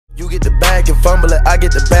You get the bag and fumble it, I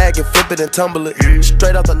get the bag and flip it and tumble it.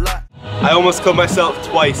 Straight off the lot. I almost killed myself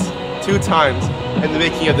twice, 2 times, in the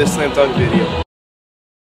making of this slam dunk video.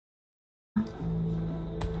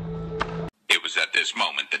 It was at this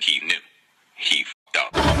moment that he knew. He f***ed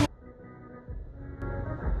up.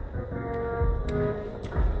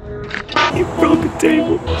 You broke the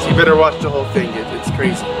table. So you better watch the whole thing, it's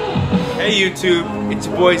crazy. Hey YouTube, it's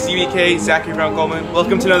your boy ZBK, Zachary Brown Coleman.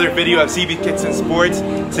 Welcome to another video of ZB Kits and Sports.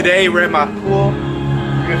 Today we're at my pool.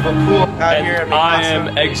 Beautiful pool out here at I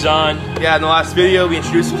am YZY. Yeah, in the last video we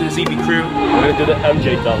introduced you to the ZB crew. We're gonna do the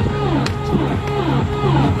MJ dunk.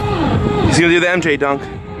 He's gonna do the MJ dunk.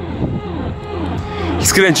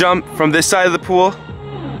 He's gonna jump from this side of the pool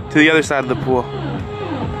to the other side of the pool.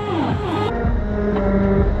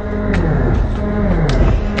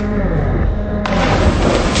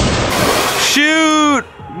 Shoot!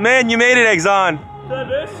 Man, you made it, YZY. Did I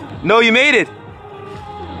miss? No, you made it.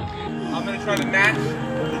 I'm gonna try to match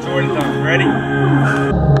the Jordan dunk. Ready?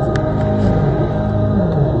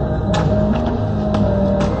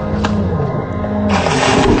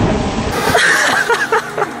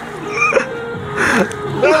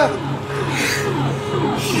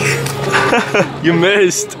 You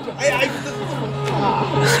missed. Come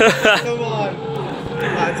on.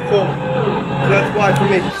 That's cool. That's why for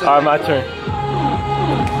me. Alright, my turn.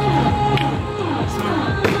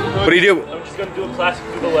 What do you do? I'm just gonna do a classic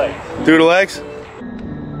through the legs. Through the legs?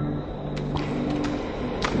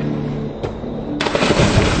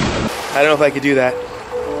 I don't know if I could do that.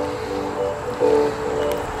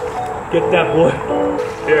 Get that boy.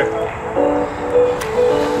 Here.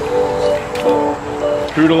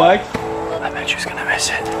 Through the legs? I bet you're gonna miss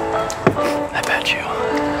it. I bet you.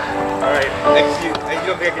 Alright, next you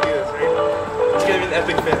don't think I can do this, right? It's gonna be an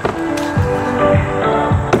epic fit.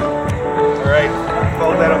 Alright,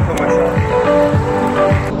 follow that up for myself.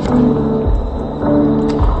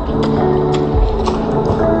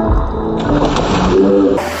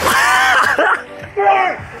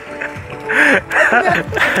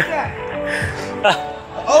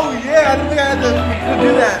 Oh yeah, I didn't think I had to do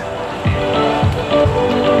that.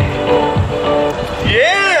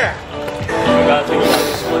 Yeah! I gotta think about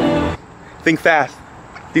this one. Think fast.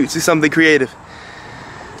 Do something creative.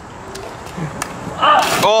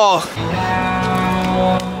 Oh!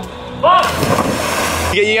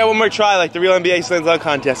 You get one more try, like the real NBA Slam Dunk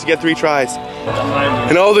contest. You get 3 tries.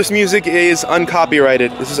 And all this music is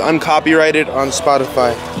uncopyrighted. This is uncopyrighted on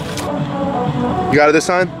Spotify. You got it this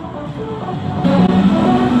time?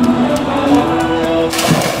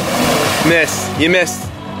 Miss. You missed.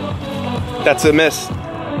 That's a miss.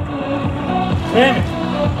 Damn it.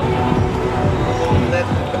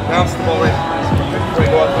 Bounce the ball in before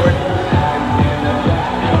you go out for it.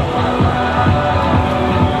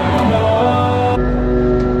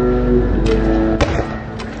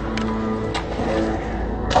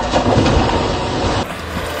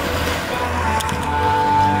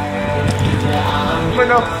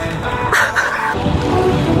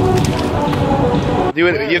 Do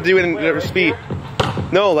it. You have to do it in speed.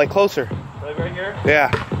 No, like closer. Like right here? Yeah.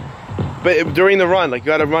 But during the run, like you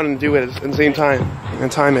gotta run and do it at the same time and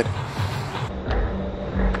time it.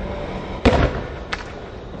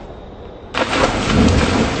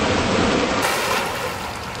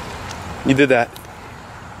 You did that.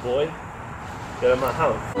 Boy, get out of my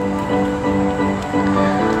house.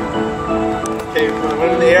 Okay, run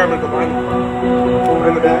in the air, I'm gonna go run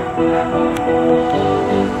in the back.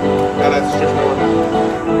 Now that's just no one.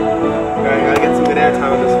 Alright, gotta get some good air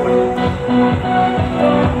time on this one.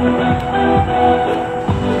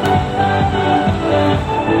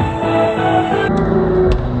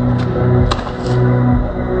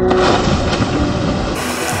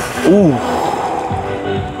 Ooh.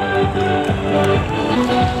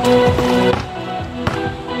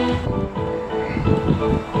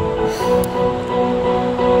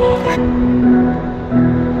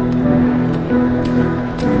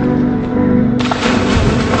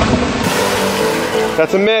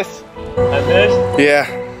 That's a miss. I missed? Yeah.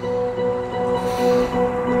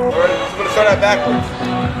 Alright, I'm gonna start out backwards.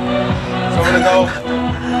 So I'm gonna go.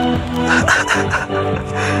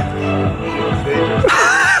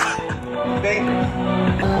 Dangerous.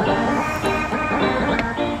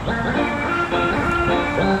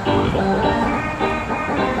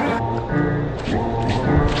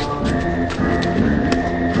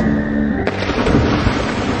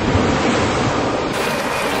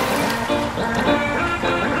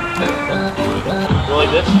 Like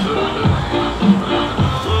this?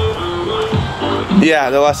 Yeah,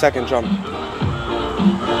 the last second jump. Okay.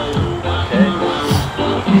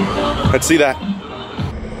 Let's see that.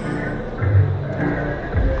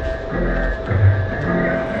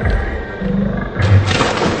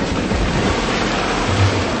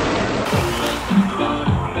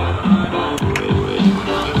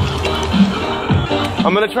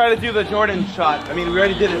 I'm gonna try to do the Jordan shot. I mean, we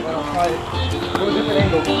already did it, but I'll try it. Go a different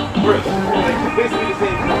angle. Like basically the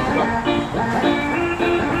same. Go.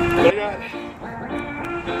 I got it.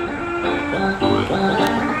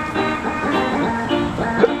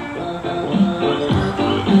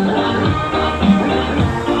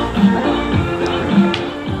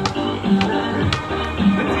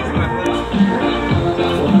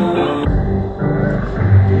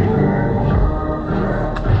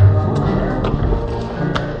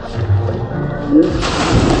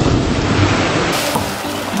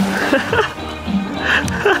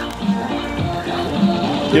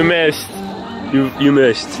 You missed. You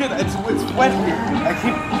missed. Shit, it's wet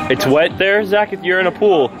here. It's wet there, Zach? You're in a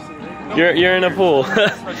pool. You're in a pool.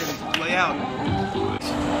 Lay out.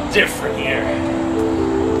 It's different here.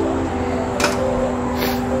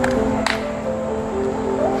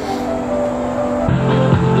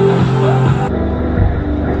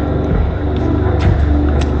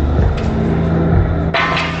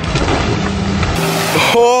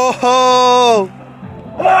 Oh!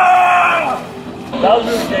 That was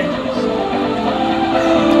really dangerous.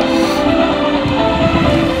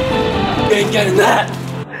 You ain't getting that.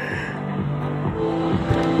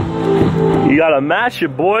 You gotta match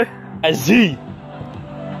it, boy. A Z.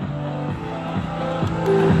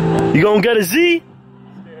 You gonna get a Z?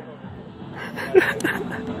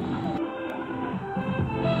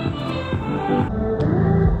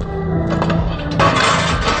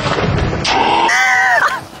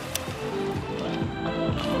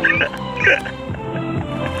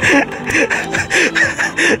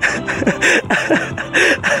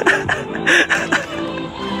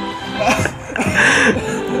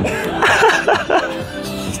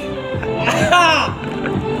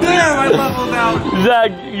 Damn, I leveled out.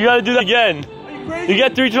 Zach, you gotta do that again. Are you crazy? You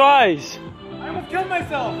get 3 tries. I almost killed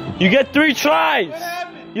myself. You get 3 tries. What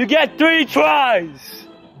happened? You get 3 tries.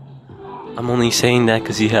 I'm only saying that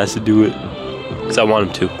because he has to do it. Because I want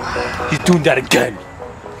him to. He's doing that again.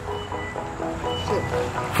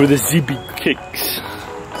 For the ZB Kicks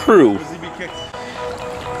crew. ZB kicks.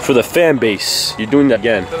 For the fan base. You're doing that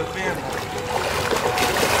again. For the fan.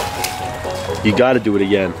 You gotta do it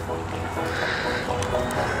again.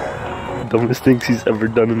 Dumbest things he's ever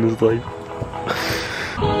done in his life.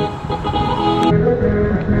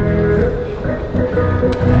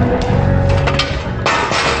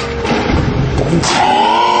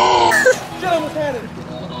 Shit, I almost had it.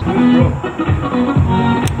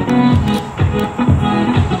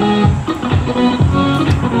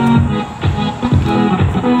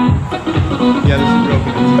 Yeah, this is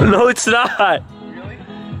broken. No, it's not. Really?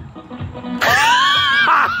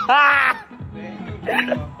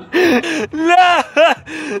 No,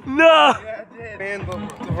 no. Yeah, I did. Man, the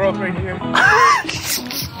rope right here. Too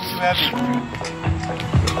heavy.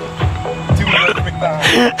 Too much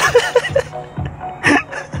McDonald's.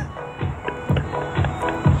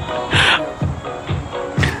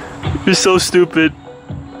 You're so stupid.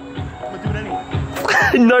 I'm gonna do it anyway.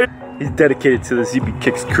 No. He's dedicated to the ZB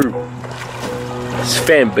Kicks crew. His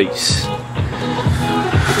fan base.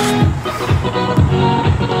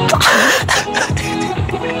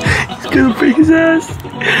 He's gonna break his ass. I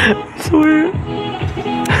swear.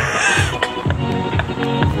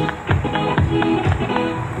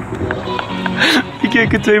 I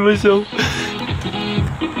can't contain myself.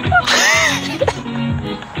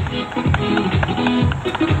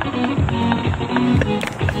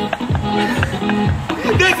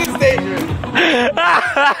 This is dangerous. I'm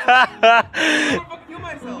gonna kill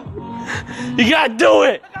myself. You gotta do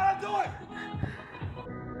it. I gotta do it.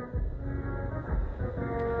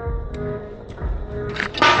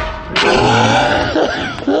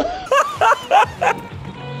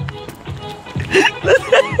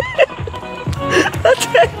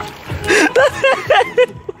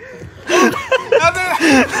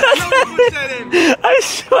 I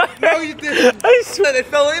swear. No, you didn't. I swear. It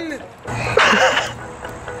fell in.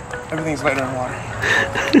 Everything's lighter in water.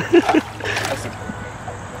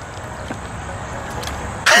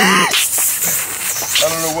 I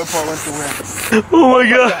don't know what part went to where. Oh my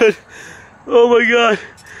god. Oh my god.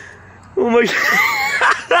 Oh my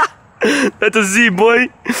god. That's a Z, boy.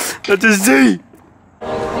 That's a Z.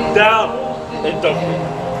 Down and dump.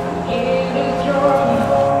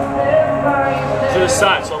 To the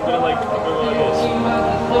side, so I'm gonna like this.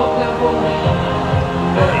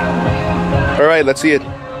 All right, let's see it.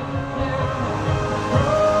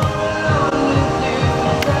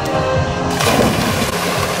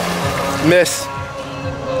 Miss.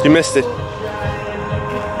 You missed it.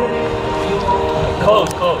 Close,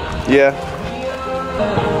 close. Yeah.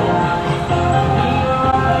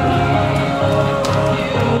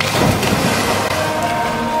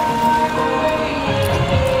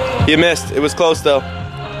 You missed. It was close though.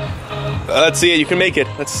 Let's see it. You can make it.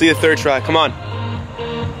 Let's see the third try. Come on.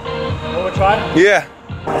 One more try? Yeah.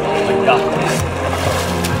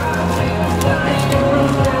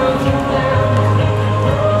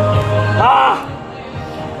 Ah!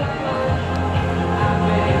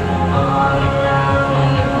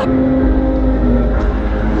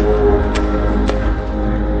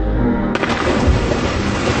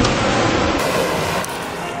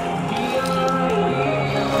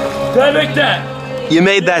 Did I make that? You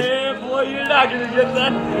made that. Yeah, boy, you're not gonna get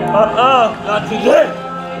that. Not today.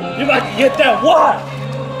 You're not gonna get that. Why?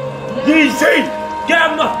 YZY, get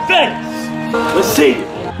out of my face. Let's see it.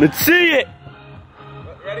 Let's see it.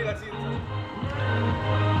 Ready? Let's see it.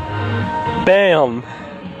 Bam.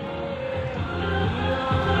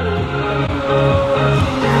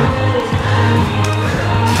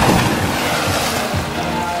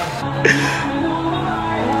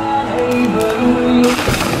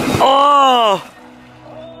 Oh!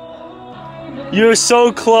 You're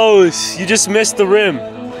so close. You just missed the rim.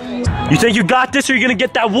 You think you got this or you're gonna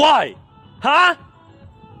get that Y? Huh?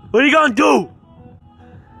 What are you gonna do?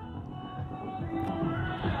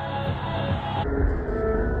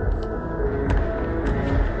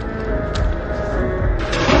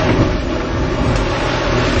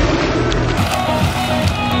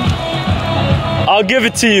 I'll give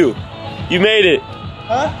it to you. You made it.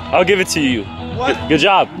 Huh? I'll give it to you. What? Good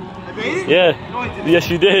job. I made it? Yeah. No, I didn't. Yes,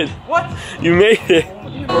 you did. What? You made it.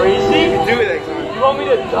 Crazy? Do it next time. You want me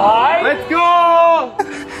to die? Let's go!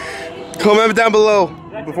 Comment down below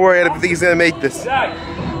before I think he's gonna make this. Zach.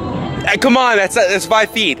 Hey, come on, that's 5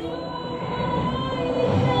 feet. You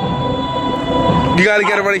gotta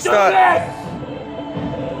get a running start.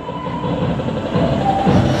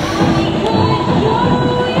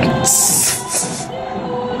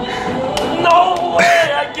 No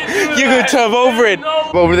way! I can do that. You could jump over it.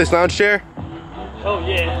 No. Over this lounge chair. Oh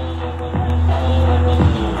yeah.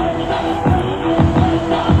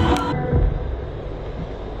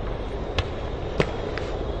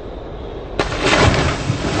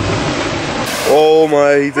 Oh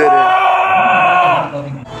my, he did it.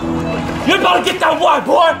 You're about to get that Y,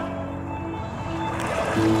 boy!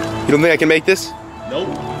 You don't think I can make this?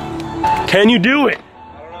 Nope. Can you do it?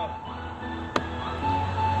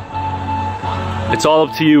 It's all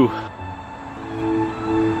up to you.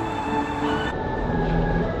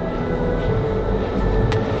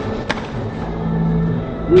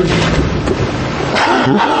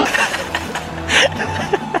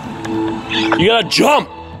 You gotta jump.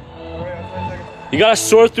 You gotta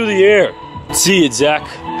soar through the air. See it, Zach.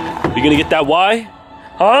 You gonna get that Y?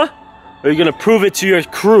 Huh? Or are you gonna prove it to your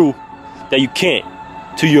crew that you can't?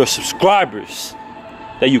 To your subscribers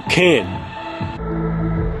that you can?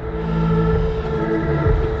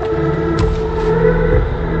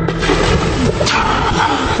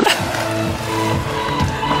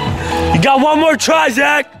 You got one more try,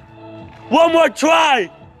 Zach. One more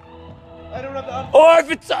try. I don't have the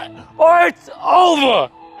Or it's over.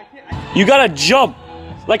 You gotta jump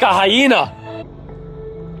like a hyena.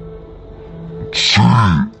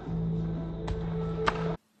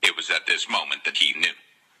 It was at this moment that he knew.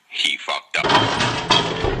 He fucked up.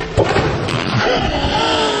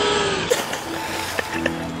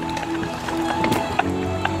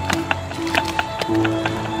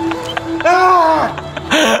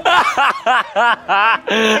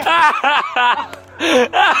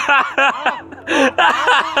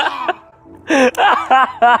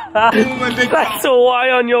 That's a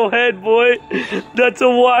Y on your head, boy. That's a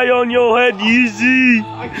Y on your head,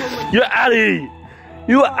 YZY. You're out of here.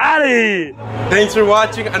 You're out of here. Thanks for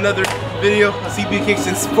watching another video of CB Kicks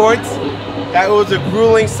in Sports. That was a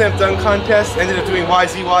grueling slam dunk contest. Ended up doing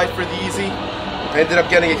YZY for the YZY. I ended up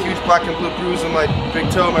getting a huge black and blue bruise on my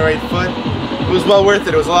big toe, my right foot. It was well worth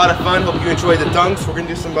it. It was a lot of fun. Hope you enjoyed the dunks. We're gonna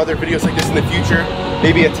do some other videos like this in the future.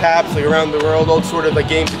 Maybe a taps like around the world, all sort of like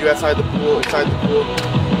games to do outside the pool, inside the pool.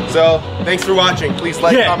 So thanks for watching. Please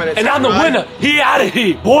like, comment, and I'm the subscribe. winner. He out of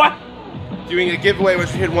here, boy. Doing a giveaway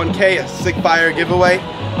once we hit 1K, a sick fire giveaway,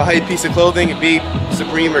 a hype piece of clothing, a Be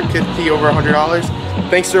Supreme or Kid T over $100.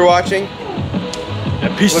 Thanks for watching.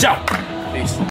 And peace out.